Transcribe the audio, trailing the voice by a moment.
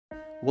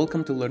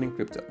Welcome to Learning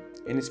Crypto.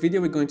 In this video,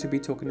 we're going to be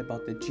talking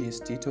about the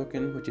GST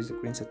token, which is a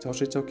Green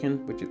Satoshi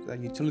token, which is a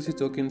utility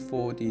token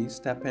for the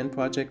STEPN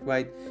project,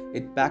 right?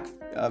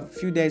 A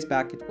few days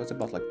back, it was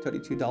about like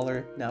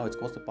 $32. Now it's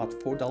cost about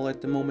 $4 at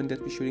the moment that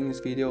we're shooting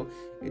this video.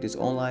 It is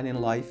online and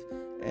live.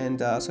 And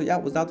so yeah,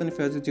 without any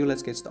further ado,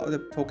 let's get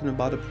started talking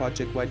about the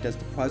project. Why does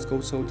the price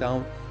go so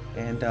down?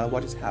 And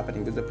what is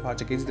happening with the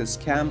project? Is it a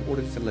scam or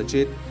is it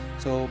legit?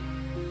 So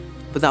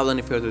without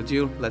any further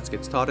ado, let's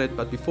get started.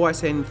 But before I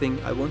say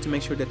anything, I want to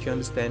make sure that you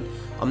understand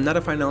I'm not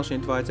a financial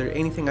advisor.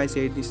 Anything I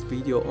say in this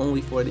video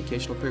only for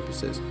educational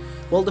purposes.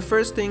 Well, the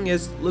first thing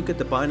is look at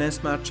the Binance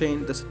Smart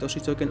Chain, the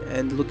Satoshi token,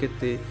 and look at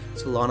the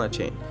Solana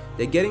chain.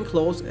 They're getting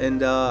close,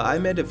 and I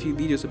made a few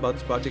videos about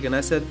this project, and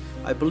I said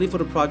I believe for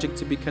the project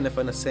to be kind of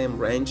in the same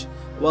range.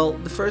 Well,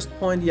 the first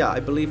point, yeah,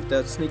 I believe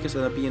that sneakers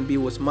and a BNB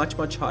was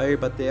much higher,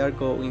 but they are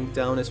going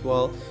down as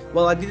well.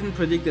 Well, I didn't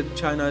predict that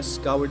Chinese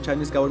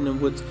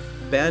government would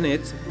ban the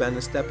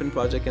STEPN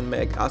project and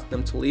ask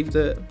them to leave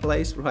the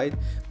place, right?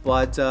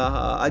 But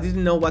I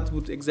didn't know what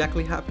would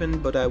exactly happen,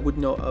 but I would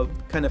know,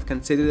 kind of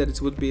consider that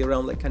it would be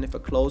around like kind of a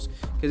close,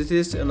 because it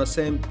is on the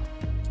same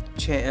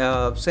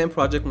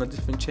project on a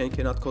different chain,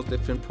 cannot cost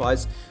different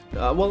price.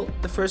 Well,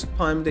 the first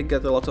time they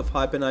get a lot of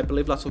hype, and I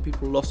believe lots of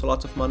people lost a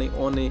lot of money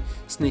on a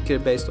sneaker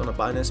based on a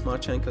Binance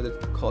Smart Chain because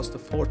it cost a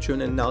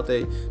fortune, and now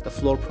the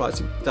floor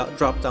price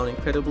dropped down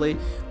incredibly.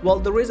 Well,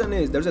 the reason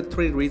is there's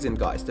three reasons,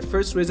 guys. The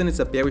first reason is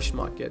a bearish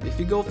market. If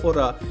you go for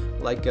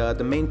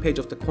the main page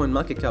of the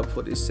CoinMarketCap,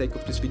 for the sake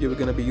of this video, we're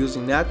going to be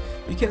using that.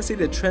 You can see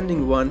the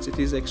trending ones. It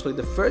is actually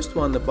the first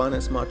one, the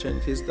Binance Smart Chain.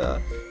 It is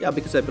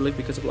because I believe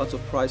because of lots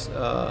of price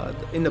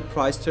in the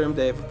price term,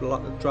 they have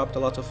dropped a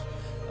lot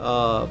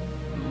of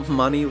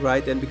money,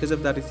 right? And because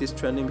of that, it is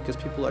trending because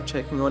people are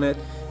checking on it.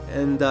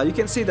 And you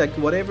can see that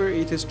whatever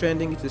it is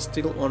trending, it is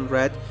still on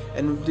red.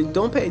 And they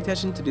don't pay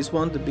attention to this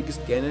one, the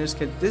biggest gainers,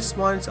 because these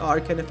ones are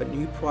kind of a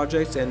new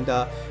projects, and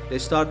they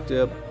start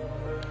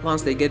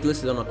once they get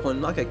listed on a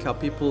CoinMarketCap,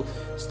 people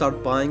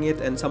start buying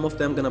it, and some of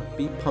them gonna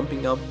be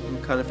pumping up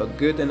in kind of a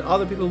good, and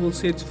other people will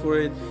see it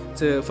for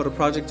the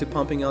project to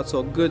pumping out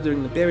so good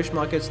during the bearish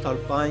market,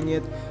 start buying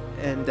it.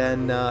 And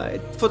then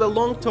for the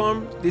long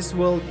term, this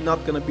will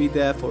not gonna be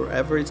there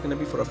forever. It's gonna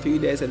be for a few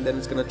days, and then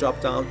it's gonna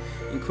drop down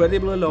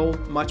incredibly low,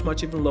 much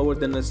even lower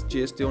than this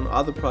GST on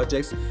other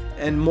projects.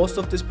 And most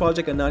of this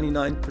project, and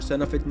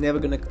 99% of it, never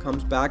gonna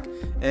comes back.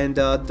 And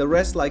the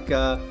rest,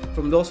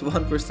 from those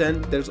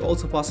 1%, there's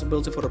also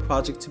possibility for the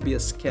project to be a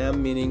scam,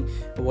 meaning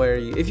where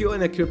if you're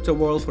in a crypto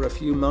world for a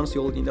few months,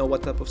 you already know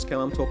what type of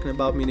scam I'm talking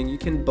about. Meaning you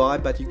can buy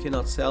but you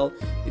cannot sell.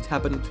 It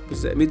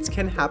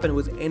can happen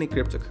with any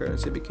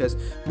cryptocurrency, because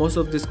most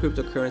of these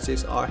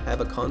cryptocurrencies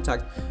have a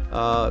contact.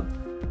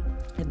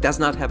 It does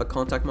not have a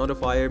contact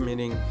modifier,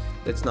 meaning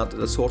that's not,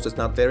 the source is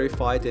not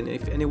verified, and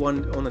if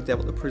anyone on a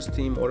developer's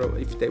team, or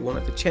if they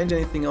wanted to change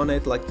anything on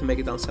it, like to make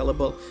it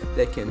unsellable,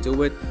 they can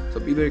do it.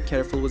 So be very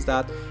careful with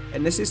that.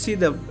 And as you see,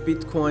 the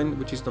Bitcoin,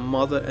 which is the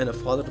mother and the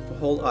father of the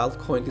whole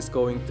altcoin, is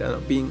going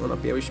down, being on a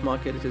bearish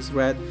market. It is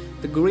red.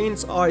 The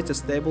greens it's a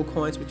stable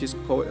coins, which is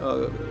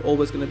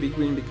always going to be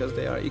green because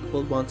they are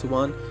equal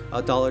one-to-one,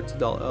 dollar to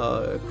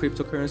dollar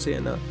cryptocurrency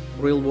in a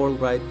real world,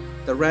 right?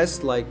 The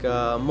rest,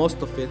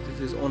 most of it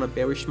is on a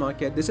bearish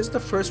market. This is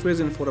the first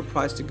reason for the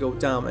price to go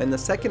down, and the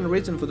second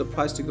reason for the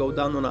price to go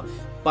down on a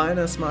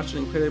Binance Smart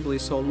Chain incredibly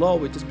so low,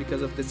 which is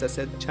because of this, I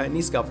said,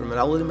 Chinese government.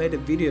 I already made a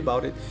video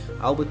about it.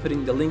 I'll be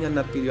putting the link on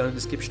that video in the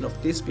description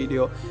of this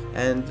video.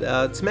 And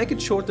to make it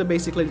shorter,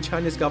 basically the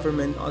Chinese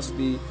government asked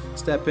the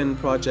STEPN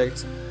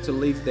project to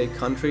leave their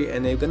country,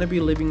 and they're going to be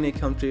leaving their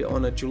country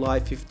on a July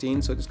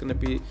 15th. So it's going to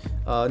be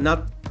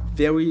not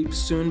very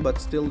soon, but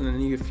still in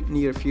the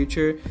near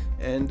future.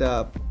 And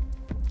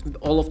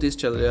all of this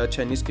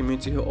Chinese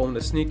community who own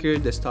the sneaker,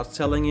 they start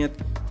selling it.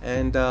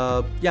 And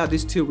yeah,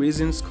 these two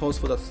reasons cause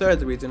for the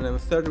third reason, and the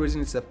third reason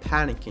is a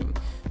panicking,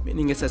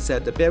 meaning, as I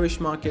said, the bearish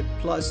market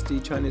plus the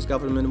Chinese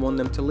government want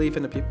them to leave,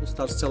 and the people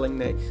start selling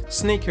the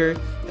sneaker.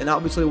 And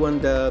obviously when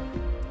the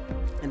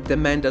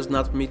demand does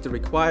not meet the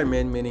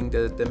requirement, meaning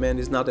the demand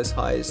is not as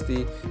high as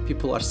the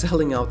people are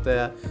selling out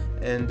there,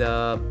 and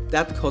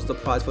that caused the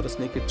price for the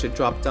sneaker to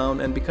drop down.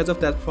 And because of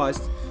that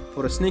price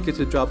for the sneaker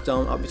to drop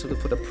down, obviously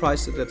for the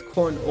price of that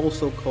coin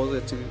also caused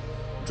it to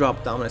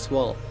drop down as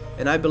well.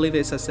 And I believe,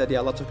 as I said,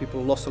 yeah, a lot of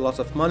people lost a lot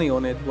of money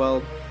on it.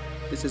 Well,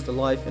 this is the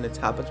life, and it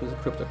happens with the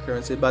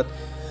cryptocurrency. But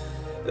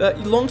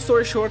long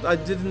story short, I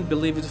didn't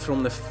believe it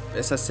from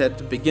as I said at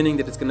the beginning,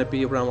 that it's gonna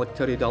be around like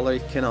 $30.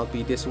 It cannot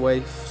be this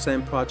way.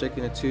 Same project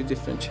in two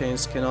different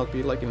chains cannot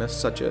be like in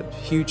such a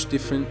huge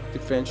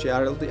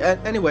differentiality.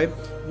 And anyway,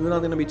 we're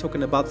not gonna be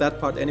talking about that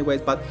part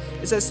anyways. But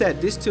as I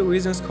said, these two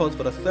reasons called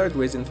for the third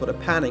reason, for the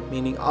panic,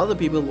 meaning other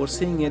people were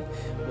seeing it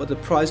with the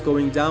price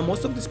going down.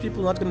 Most of these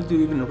people are not gonna do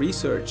even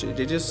research.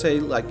 They just say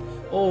like,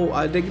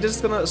 oh, they're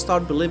just gonna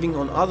start believing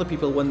on other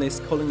people when they're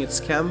calling it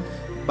scam,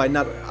 by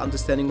not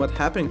understanding what's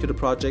happening to the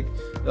project.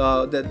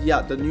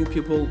 The new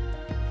people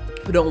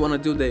who don't want to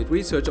do the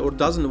research, or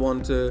doesn't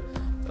want to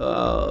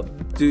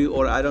do,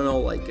 or I don't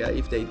know,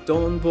 if they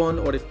don't want,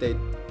 or if they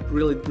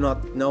really do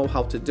not know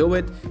how to do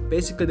it.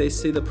 Basically, they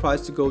see the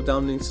price to go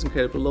down, it's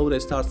incredibly low, they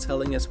start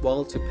selling as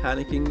well, to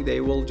panicking.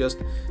 They will just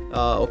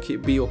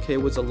be okay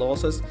with the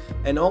losses.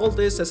 And all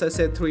this, as I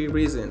said, 3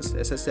 reasons.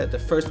 As I said, the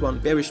first one,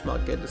 bearish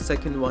market. The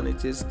second one,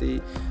 it is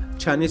the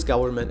Chinese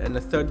government, and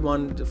the third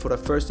one, for the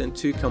first and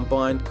 2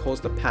 combined,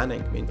 caused a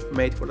panic,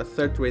 made for the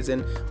third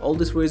reason. All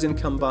this reason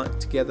combined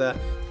together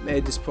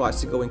made this price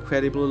to go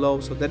incredibly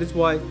low. So that is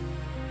why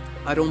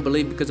I don't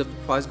believe, because of the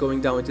price going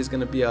down, it is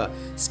going to be a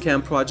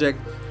scam project.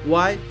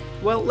 Why?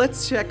 Well,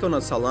 let's check on a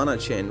Solana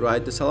chain,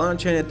 right? The Solana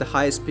chain at the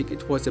highest peak,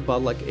 it was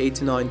about like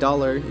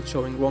 $89. It's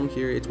showing wrong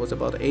here. It was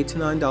about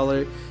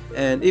 $89,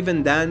 and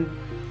even then,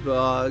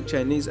 the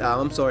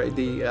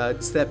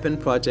STEPN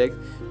project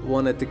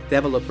wanted, the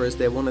developers,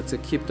 they wanted to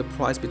keep the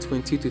price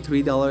between $2 to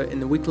 $3. In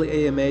the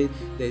weekly AMA,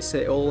 they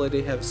say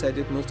already have said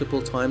it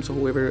multiple times. So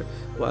whoever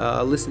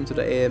listened to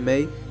the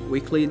AMA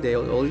weekly, they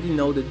already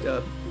know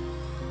that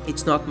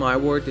it's not my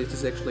word. It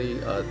is actually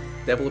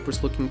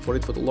developers looking for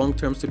it for the long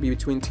terms to be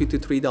between $2 to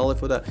 $3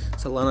 for the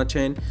Solana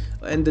chain,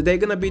 and they're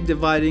gonna be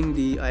dividing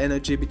the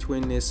energy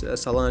between this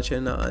Solana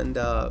chain and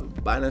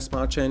Binance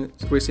Smart Chain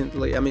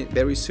recently. I mean,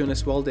 very soon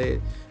as well.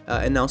 They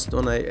announced it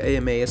on a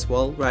AMA as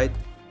well, right?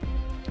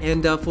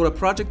 And for a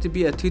project to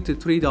be at $2 to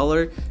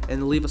 $3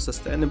 and live a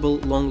sustainable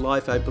long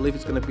life, I believe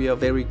it's going to be a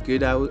very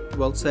good, I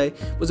will say.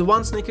 With the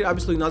one sneaker,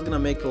 obviously not going to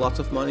make a lot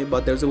of money,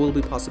 but there will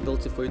be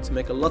possibility for you to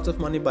make a lot of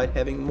money by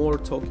having more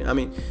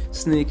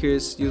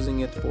sneakers,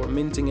 using it for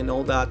minting and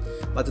all that.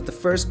 But at the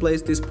first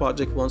place, this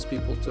project wants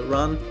people to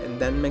run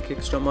and then make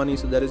extra money.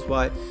 So that is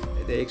why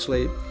they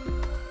actually,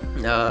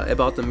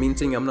 about the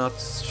minting, I'm not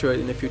sure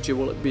in the future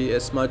will it be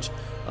as much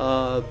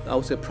I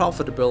would say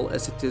profitable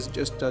as it is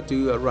just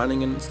do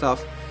running and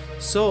stuff.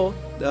 So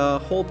the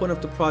whole point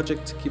of the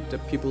project to keep the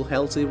people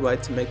healthy,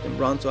 right, to make them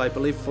run. So I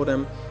believe for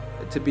them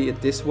to be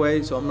it this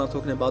way. So I'm not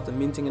talking about the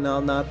minting and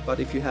all that, but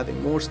if you're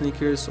having more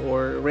sneakers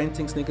or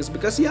renting sneakers,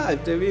 because yeah,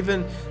 if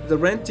even the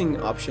renting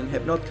option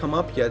have not come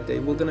up yet, they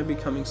will gonna be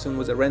coming soon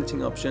with a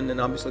renting option, and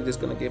obviously this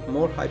is gonna give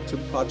more hype to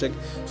the project.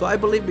 So I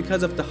believe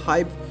because of the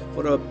hype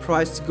for the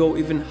price to go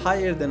even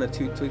higher than a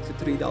 $2 to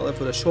 $3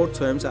 for the short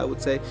terms, I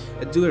would say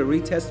do a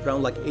retest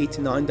around like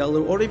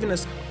 $89 or even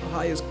as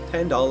high as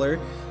 $10.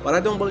 But I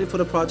don't believe for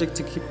the project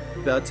to keep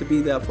to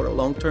be there for a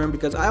long term,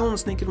 because I own a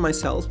sneaker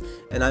myself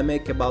and I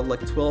make about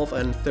like 12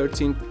 and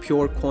 13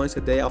 pure coins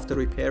a day after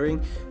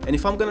repairing. And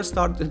if I'm gonna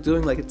start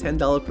doing like a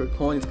 $10 per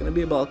coin, it's gonna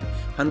be about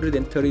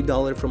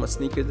 $130 from a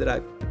sneaker that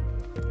I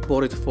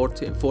bought it for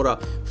a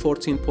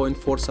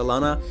 14.4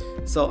 Solana.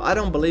 So I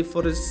don't believe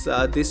for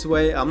this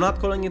way. I'm not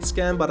calling it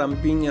scam, but I'm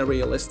being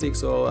realistic.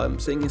 So I'm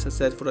saying, as I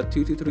said, for the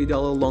 $2 to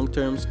 $3 long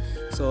terms.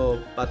 So,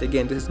 but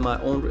again, this is my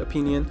own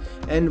opinion.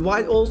 And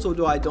why also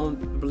do I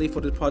don't believe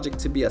for the project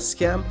to be a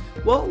scam?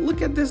 Well,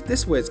 look at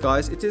this way,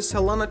 guys. It is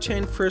Solana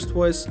chain first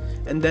was,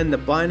 and then the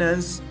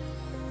Binance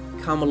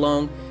come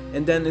along,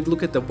 and then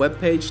look at the web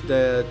page.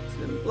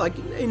 Like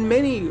in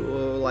many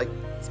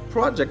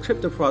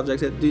crypto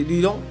projects,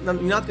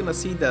 you're not gonna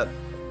see the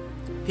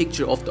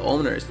picture of the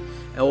owners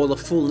or the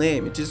full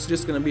name. It's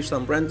just gonna be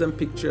some random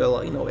picture,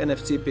 like,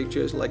 NFC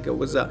pictures, like it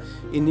was a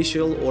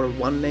initial or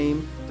one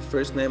name, the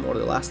first name or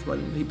the last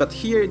one. But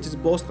here it is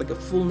both like a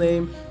full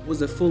name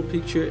with a full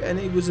picture, and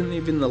it wasn't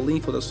even a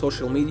link for the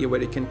social media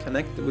where you can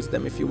connect with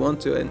them if you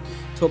want to and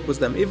talk with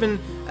them. Even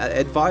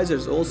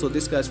advisors also,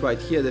 this guy's right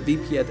here, the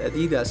VP at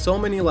Adidas. So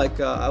many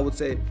I would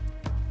say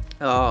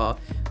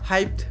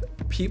hyped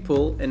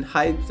people and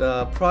hyped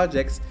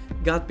projects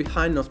got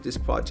behind of this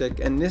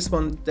project, and this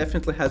one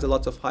definitely has a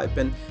lot of hype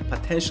and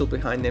potential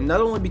behind them, not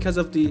only because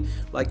of the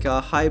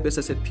hype, as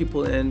I said,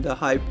 people and the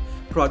hype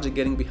project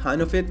getting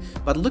behind of it,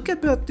 but look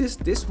about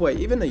this way.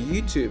 Even a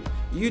YouTube,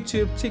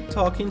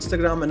 TikTok,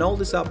 Instagram, and all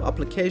this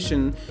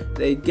application,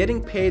 they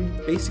getting paid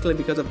basically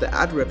because of the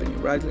ad revenue,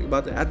 right? Like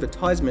about the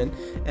advertisement.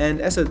 And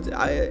as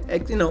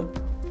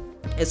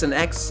as an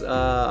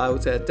I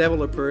would say,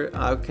 developer,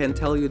 I can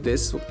tell you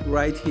this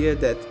right here,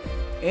 that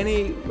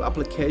any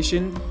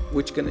application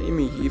which can,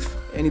 if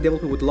any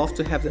developer would love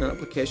to have an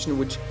application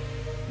which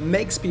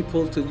makes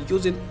people to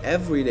use it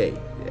every day,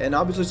 and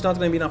obviously it's not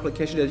going to be an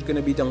application that you're going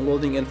to be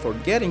downloading and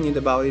forgetting it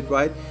about it,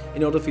 right?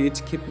 In order for you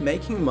to keep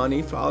making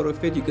money out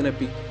of it, you're going to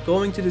be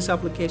going to this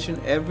application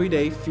every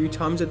day, few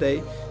times a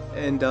day,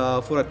 and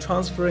for a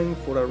transferring,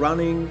 for a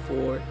running,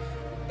 for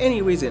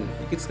any reason,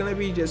 it's gonna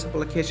be just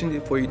application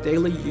for your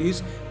daily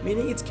use,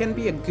 meaning it can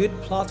be a good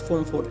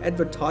platform for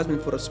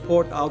advertisement for a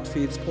sport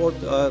outfit,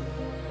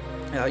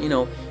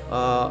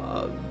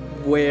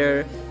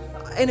 where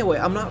anyway,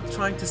 I'm not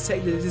trying to say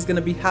that it is going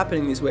to be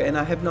happening this way, and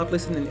I have not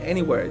listened in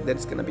anywhere that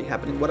it's going to be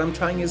happening. What I'm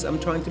trying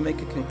to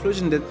make a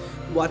conclusion that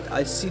what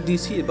I do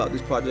see about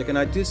this project, and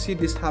I do see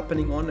this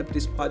happening on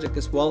this project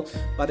as well.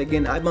 But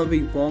again, I might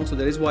be wrong, so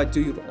that is why I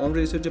do your own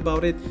research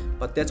about it.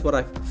 But that's what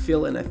I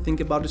feel and I think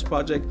about this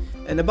project,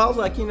 and about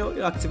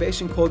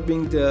activation code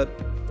being the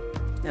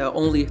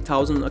only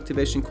 1,000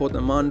 activation code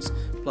a month,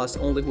 plus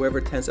only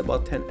whoever tends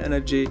about 10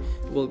 energy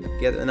will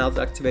get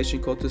another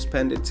activation code to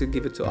spend it to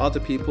give it to other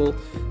people.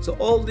 So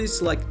all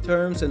these like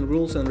terms and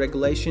rules and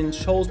regulations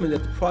shows me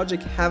that the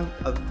project have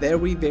a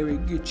very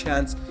good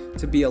chance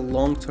to be a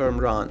long-term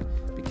run,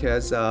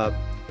 because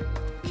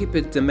keep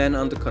it demand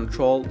under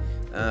control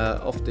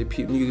of the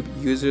new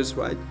users,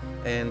 right?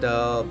 And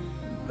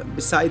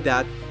beside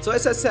that, so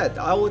as I said,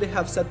 I already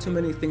have said too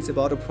many things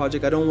about the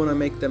project. I don't want to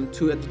make them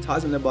too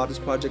advertisement about this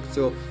project,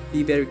 so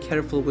be very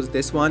careful with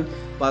this one.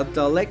 But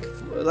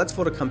let's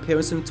for the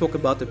comparison talk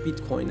about the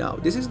Bitcoin now.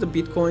 This is the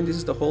Bitcoin, this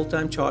is the whole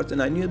time chart,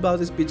 and I knew about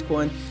this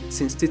Bitcoin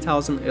since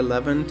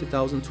 2011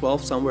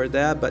 2012, somewhere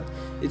there, but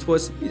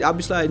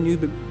obviously I knew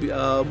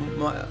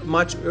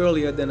much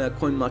earlier than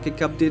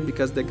CoinMarketCap did,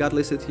 because they got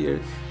listed here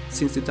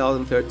since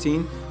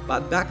 2013.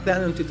 But back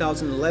then in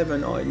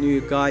 2011, I knew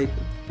a guy.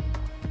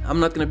 I'm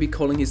not gonna be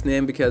calling his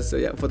name because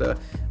for the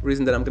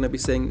reason that I'm gonna be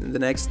saying the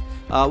next.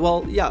 I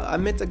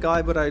met a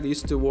guy where I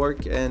used to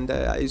work, and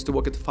I used to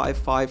work at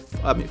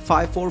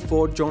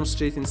 544 John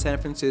Street in San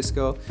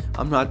Francisco.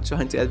 I'm not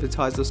trying to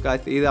advertise those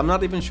guys either. I'm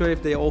not even sure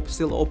if they are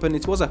still open.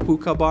 It was a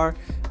hookah bar,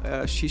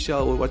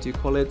 shisha, or what you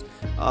call it.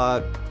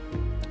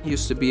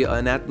 Used to be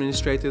an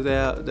administrator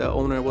there. The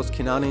owner was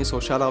Kinani, so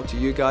shout out to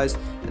you guys.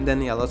 And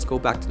then let's go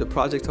back to the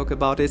project, talk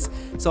about it.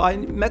 So I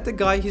met the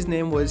guy, his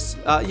name was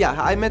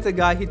I met a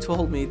guy. He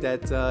told me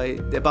that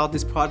about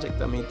this project,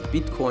 I mean the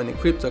Bitcoin, the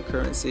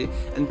cryptocurrency,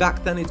 and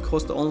back then it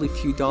cost only a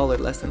few dollars,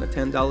 less than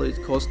 $10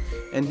 it cost.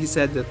 And he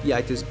said that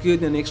it is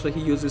good, and actually he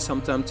uses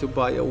sometimes to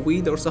buy a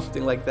weed or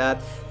something like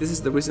that. This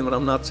is the reason why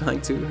I'm not trying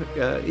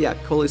to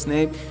call his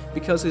name,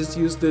 because he's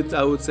used it,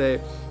 I would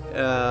say,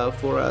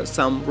 for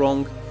some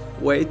wrong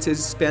way to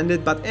spend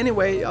it. But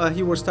anyway,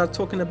 he will start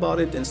talking about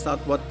it and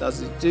start what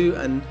does it do.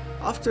 And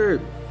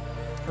after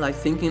like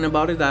thinking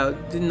about it, I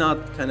did not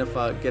kind of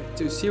get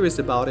too serious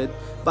about it.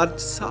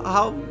 But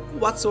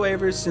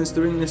whatsoever, since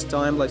during this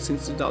time, like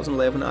since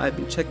 2011, I've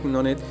been checking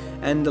on it.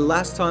 And the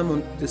last time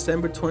on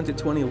December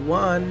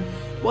 2021,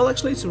 well,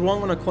 actually it's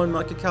wrong on a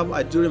CoinMarketCap.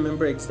 I do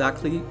remember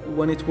exactly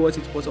when it was.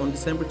 It was on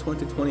December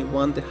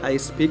 2021, the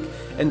highest peak,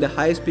 and the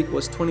highest peak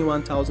was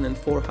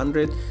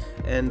 21,400.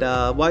 And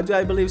why do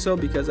I believe so?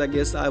 Because I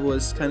guess I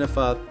was kind of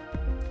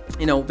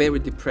very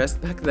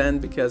depressed back then,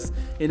 because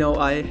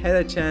I had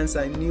a chance,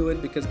 I knew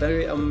it, because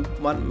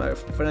one my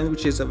friend,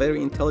 which is a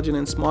very intelligent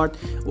and smart,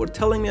 were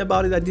telling me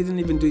about it. I didn't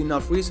even do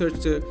enough research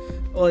to,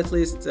 or at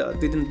least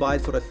didn't buy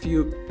it for a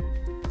few,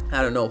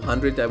 I don't know,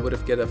 100. I would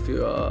have get a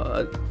few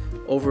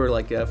over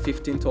like a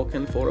 15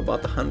 token for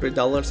about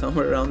 $100,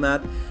 somewhere around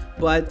that.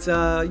 But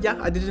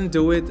I didn't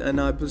do it,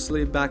 and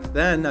obviously back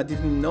then I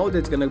didn't know that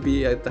it's gonna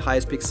be at the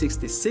highest peak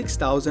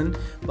 66,000,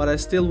 but I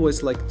still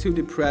was like too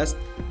depressed.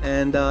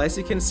 And as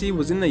you can see,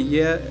 within a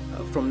year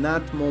from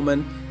that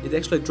moment, it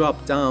actually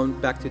dropped down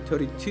back to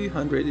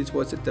 3,200. It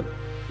was at the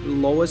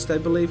lowest, I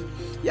believe.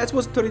 Yeah, it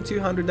was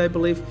 3,200, I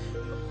believe.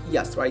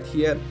 Yes, right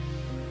here,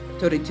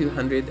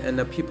 3,200,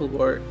 and people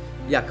were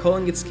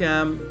calling it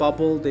scam,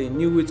 bubble. They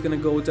knew it's gonna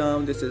go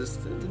down. This is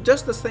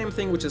just the same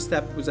thing which a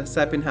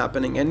STEPN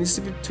happening. And this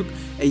took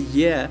a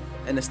year,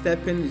 and a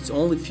STEPN is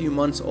only a few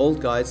months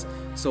old, guys.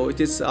 So it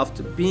is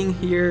after being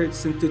here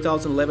since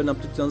 2011 up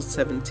to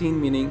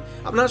 2017, meaning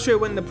I'm not sure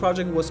when the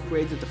project was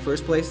created in the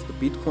first place, the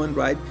Bitcoin,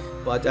 right?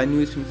 But I knew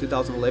it from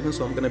 2011,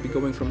 so I'm gonna be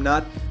going from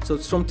that. So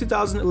it's from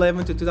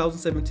 2011 to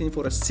 2017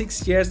 for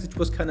 6 years. It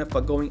was kind of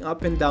going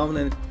up and down,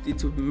 and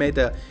it made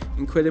an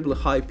incredibly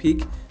high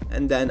peak.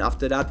 And then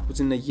after that,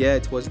 within a year,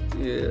 it was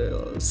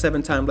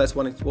 7 times less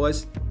when it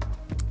was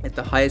at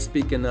the highest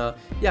peak. And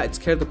it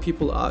scared the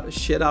people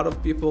shit out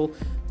of people.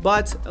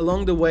 But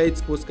along the way,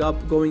 it was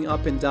going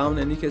up and down,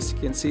 and you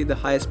can see the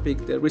highest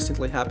peak that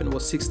recently happened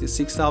was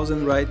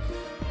 66,000, right?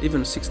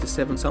 Even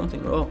 67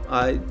 something.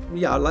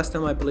 Last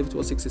time I believe it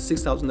was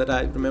 66,000 that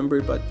I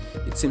remember, but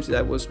it seems that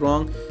I was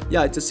wrong.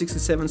 It's a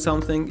 67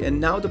 something, and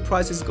now the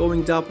price is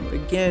going up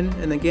again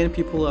and again.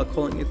 People are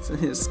calling it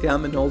a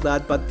scam and all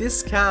that, but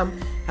this scam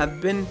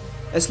have been,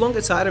 as long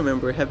as I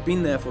remember, have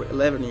been there for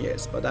 11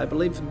 years. But I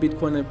believe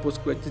Bitcoin was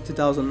created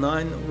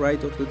 2009,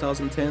 right, or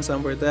 2010,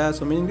 somewhere there.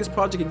 So meaning this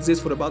project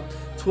exists for about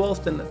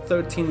 12 and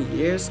 13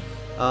 years.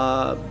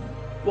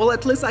 Well,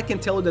 at least I can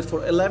tell you that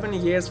for 11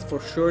 years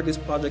for sure this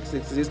project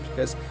exists,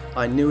 because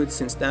I knew it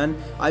since then.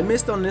 I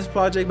missed on this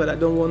project, but I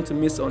don't want to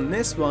miss on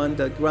this one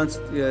that grants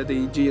the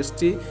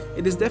GST.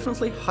 It is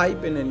definitely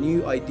hype and a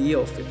new idea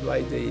of it,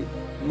 right? They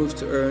move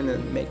to earn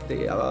and make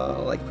the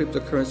like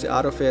cryptocurrency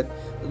out of it.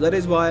 So that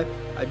is why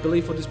I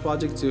believe for this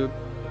project to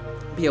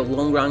be a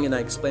long run, and I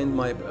explained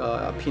my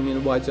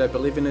opinion why do I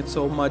believe in it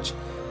so much.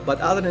 But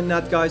other than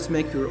that, guys,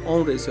 make your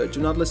own research.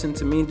 Do not listen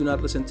to me, do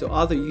not listen to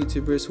other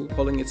YouTubers who are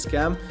calling it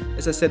scam.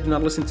 As I said, do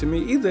not listen to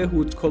me either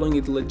who are calling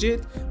it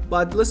legit,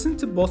 but listen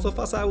to both of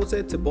us, I would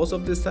say, to both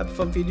of these type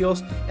of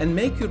videos, and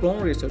make your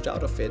own research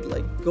out of it.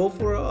 Like, go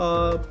for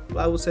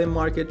I would say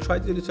market, try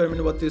to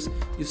determine what this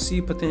you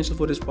see potential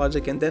for this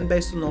project, and then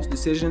based on those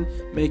decisions,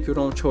 make your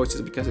own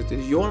choices, because it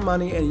is your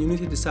money and you need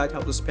to decide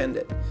how to spend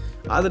it.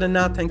 Other than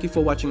that, thank you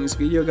for watching this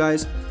video,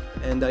 guys,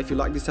 and if you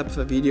like this type of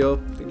a video,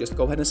 just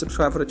go ahead and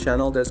subscribe for the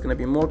channel. There's going to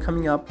be more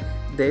coming up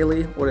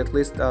daily, or at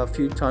least a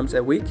few times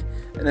a week.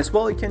 And as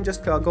well, you can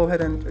just go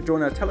ahead and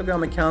join our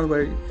Telegram account,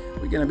 where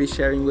we're going to be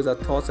sharing with our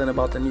thoughts and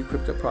about the new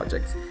crypto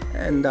projects.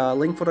 And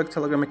link for the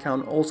Telegram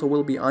account also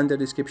will be on the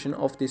description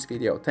of this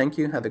video. Thank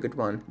you, have a good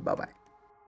one, bye bye.